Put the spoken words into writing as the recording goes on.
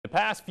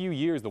past few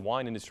years, the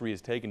wine industry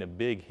has taken a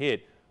big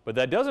hit, but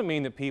that doesn't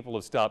mean that people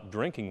have stopped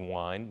drinking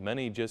wine.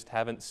 Many just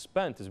haven't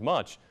spent as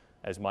much.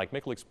 As Mike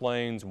Mickle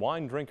explains,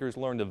 wine drinkers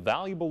learned a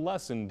valuable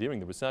lesson during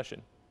the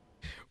recession.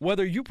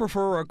 Whether you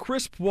prefer a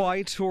crisp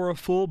white or a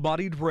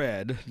full-bodied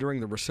red, during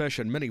the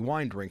recession, many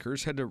wine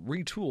drinkers had to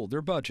retool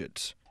their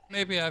budgets.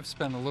 Maybe I've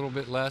spent a little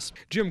bit less.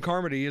 Jim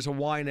Carmody is a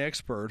wine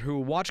expert who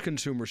watched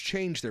consumers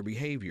change their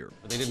behavior.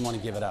 They didn't want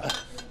to give it up,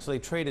 so they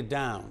traded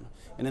down.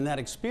 And in that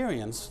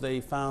experience, they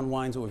found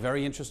wines that were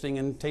very interesting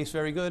and taste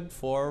very good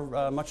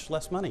for much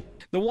less money.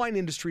 The wine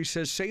industry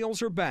says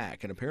sales are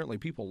back, and apparently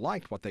people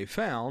liked what they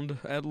found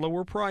at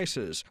lower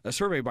prices. A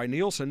survey by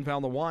Nielsen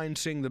found the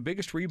wines seeing the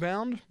biggest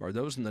rebound are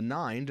those in the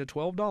 $9 to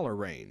 $12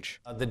 range.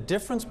 The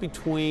difference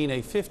between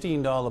a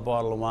 $15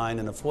 bottle of wine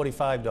and a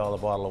 $45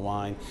 bottle of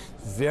wine,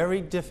 very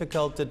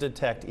difficult to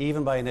detect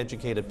even by an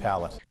educated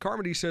palate.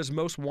 Carmody says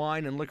most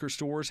wine and liquor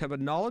stores have a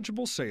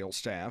knowledgeable sales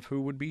staff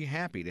who would be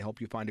happy to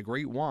help you find a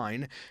great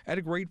wine at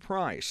a great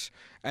price.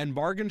 And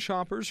bargain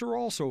shoppers are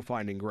also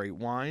finding great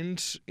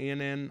wines in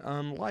an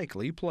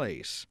unlikely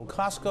place.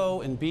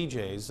 Costco and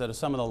BJ's that are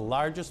some of the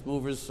largest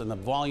movers in the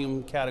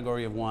volume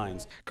category of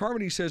wines.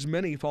 Carmody says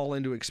many fall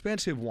into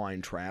expensive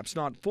wine traps,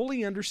 not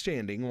fully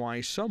understanding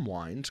why some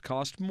wines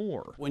cost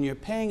more. When you're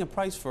paying a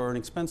price for an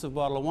expensive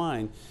bottle of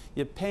wine,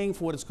 you're paying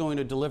for what it's going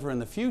to deliver in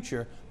the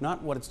future,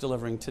 not what it's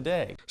delivering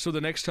today. So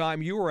the next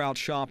time you are out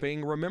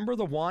shopping, remember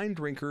the wine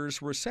drinker's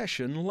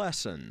recession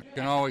lesson. You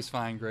can always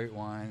find great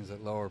wines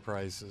at lower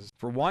prices.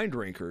 For wine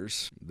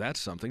drinkers, that's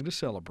something to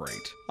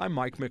celebrate. I'm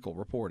Mike Mickle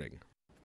reporting.